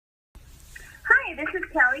Hi, this is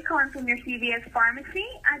Kelly calling from your CVS pharmacy.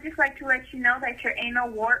 I'd just like to let you know that your anal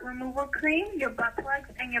wart removal cream, your butt plugs,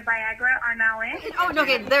 and your Viagra are now in. Oh,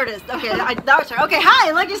 okay, there it is. Okay, that was her. Okay,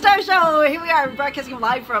 hi, Lucky Starr Show. Here we are broadcasting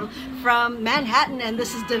live from Manhattan, and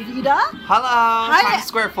this is Davida. Hello, hi. Times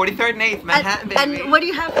Square, 43rd and 8th, Manhattan, baby. And what do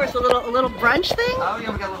you have for us? A little brunch thing? Oh,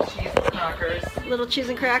 yeah, we got little cheese and crackers. Little cheese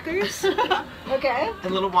and crackers. Okay.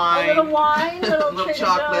 And little wine. A little wine, little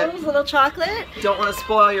chocolate. Little chocolate. Don't want to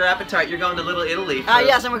spoil your appetite. You're going to Little Italy.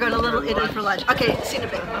 Yes, and we're going to Little Italy for lunch. Okay, see you in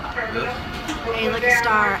a bit. Hey, Lucky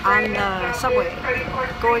Starr on the subway,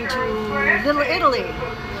 going to Little Italy.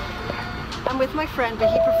 I'm with my friend, but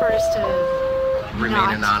he prefers to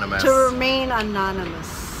remain anonymous. To remain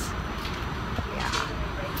anonymous. Yeah.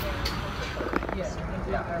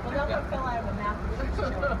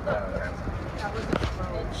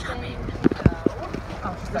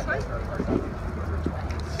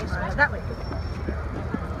 That way.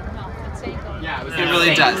 Yeah, it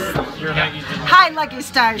really does. Hi, Lucky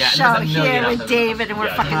Starr Show here with David, and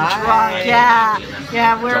we're fucking drunk.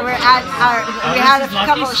 Yeah, we're at our. We had a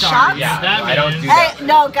couple of shots. Yeah, I don't do that. Hey,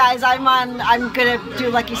 no, guys, I'm gonna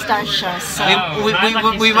do Lucky Starr Show. So.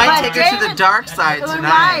 We might take it to the dark side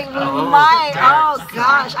tonight. We might. Oh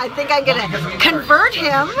gosh, I think I'm gonna convert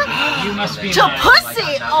him to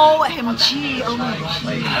pussy. OMG, OMG.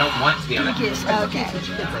 I don't want to be on it. Okay.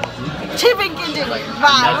 Tipping continuing.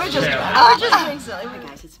 Wow, we're just doing silly. Hey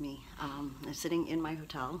guys, it's me. I'm sitting in my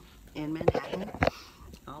hotel in Manhattan,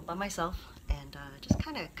 all by myself, and just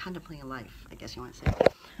kind of contemplating life, I guess you want to say.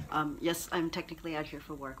 Yes, I'm technically out here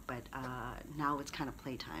for work, but now it's kind of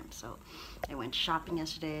playtime. So I went shopping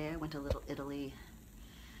yesterday. I went to Little Italy.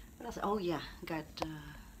 What else? Oh yeah, got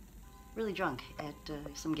really drunk at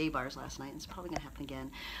some gay bars last night. It's probably gonna happen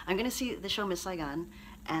again. I'm gonna see the show Miss Saigon,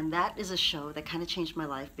 and that is a show that kind of changed my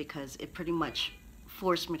life because it pretty much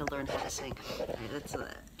forced me to learn how to sing. Right, that's the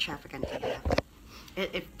traffic I need to have.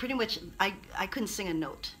 It pretty much, I couldn't sing a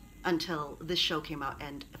note until this show came out,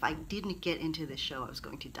 and if I didn't get into this show, I was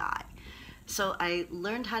going to die. So I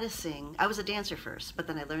learned how to sing. I was a dancer first, but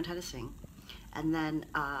then I learned how to sing. And then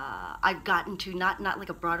I've gotten to, not like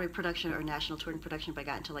a Broadway production or a national touring production, but I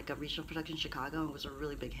got into like a regional production in Chicago, and it was a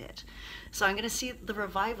really big hit. So I'm gonna see the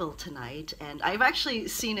revival tonight, and I've actually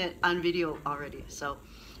seen it on video already. So,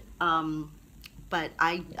 but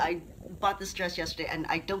I bought this dress yesterday, and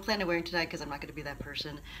I don't plan on wearing it tonight because I'm not gonna be that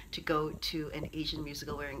person to go to an Asian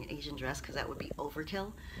musical wearing an Asian dress, because that would be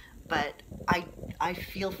overkill. But I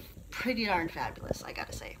feel pretty darn fabulous, I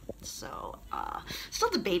gotta say. So, still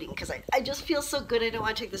debating because I just feel so good. I don't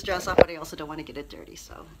want to take this dress off, but I also don't want to get it dirty.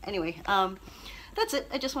 So, anyway, that's it.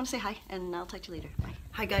 I just want to say hi, and I'll talk to you later. Bye.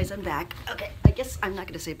 Hi guys, I'm back. Okay, I guess I'm not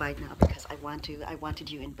gonna say bye now because I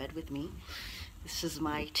wanted you in bed with me. This is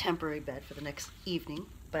my temporary bed for the next evening,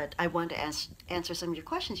 but I wanted to answer some of your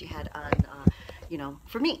questions you had on, you know,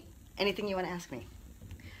 for me. Anything you want to ask me.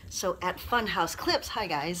 So at Funhouse Clips, hi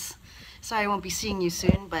guys. Sorry I won't be seeing you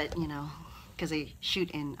soon, but you know, because they shoot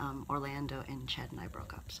in Orlando and Chad and I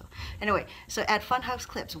broke up. So anyway, so at Funhouse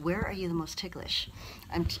Clips, where are you the most ticklish?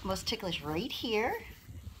 I'm most ticklish right here,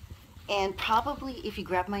 and probably if you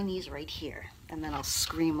grab my knees right here, and then I'll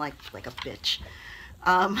scream like a bitch.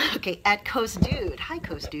 Okay, at Coast Dude, hi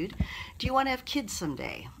Coast Dude. Do you want to have kids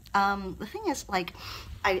someday? The thing is, like,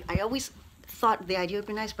 I always thought the idea would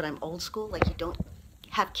be nice, but I'm old school. Like, you don't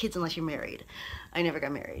have kids unless you're married. I never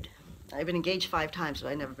got married. I've been engaged 5 times, but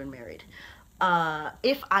I've never been married.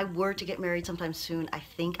 If I were to get married sometime soon, I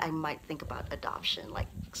think I might think about adoption, like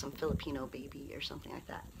some Filipino baby or something like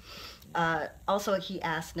that. Also, he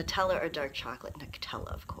asked, Nutella or dark chocolate?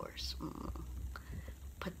 Nutella, of course.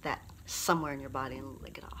 Put that somewhere in your body and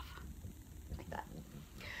lick it off, like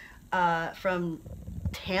that. From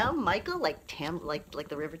Tam Michael, like Tam, like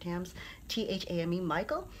the River Thames, Thame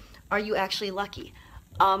Michael, are you actually lucky?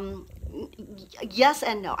 Yes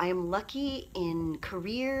and no. I am lucky in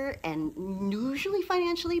career and usually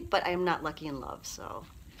financially, but I am not lucky in love, so.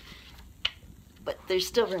 But there's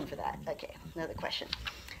still room for that. Okay, another question.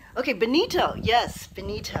 Okay, Benito. Yes,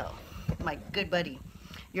 Benito, my good buddy.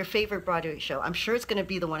 Your favorite Broadway show? I'm sure it's going to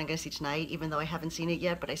be the one I'm going to see tonight, even though I haven't seen it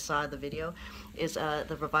yet, but I saw the video, is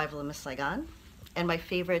the revival of Miss Saigon. And my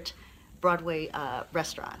favorite Broadway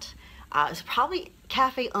restaurant. It's probably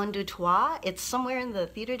Cafe Un Deux Trois. It's somewhere in the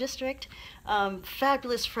theater district.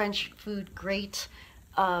 Fabulous French food, great.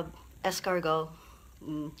 Escargot.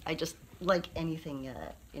 I just like anything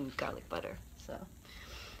in garlic butter. So,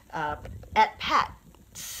 at Pat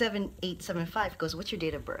 7875 goes, what's your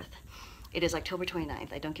date of birth? It is October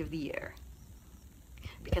 29th. I don't give the year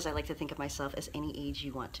because I like to think of myself as any age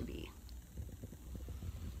you want to be.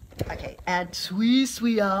 Okay, at Sweet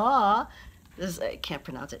Sweet Ah. This is, I can't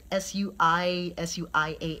pronounce it. S-U-I-A-A.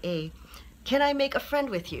 Can I make a friend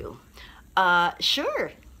with you?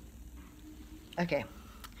 Sure. Okay.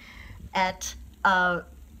 At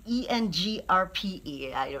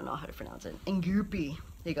E-N-G-R-P-E. I don't know how to pronounce it. Ngurpi.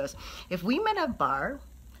 He goes, if we met at a bar,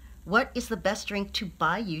 what is the best drink to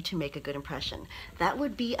buy you to make a good impression? That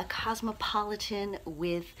would be a cosmopolitan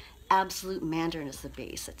with absolute mandarin as the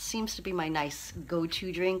base. It seems to be my nice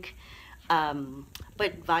go-to drink.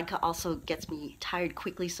 But vodka also gets me tired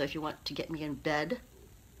quickly, so if you want to get me in bed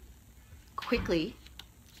quickly,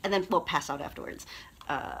 and then, well, pass out afterwards,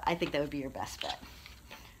 I think that would be your best bet.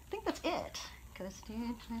 I think that's it. I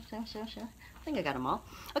think I got them all.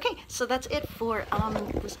 Okay, so that's it for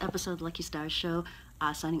this episode of Lucky Starr Show,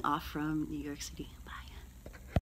 signing off from New York City.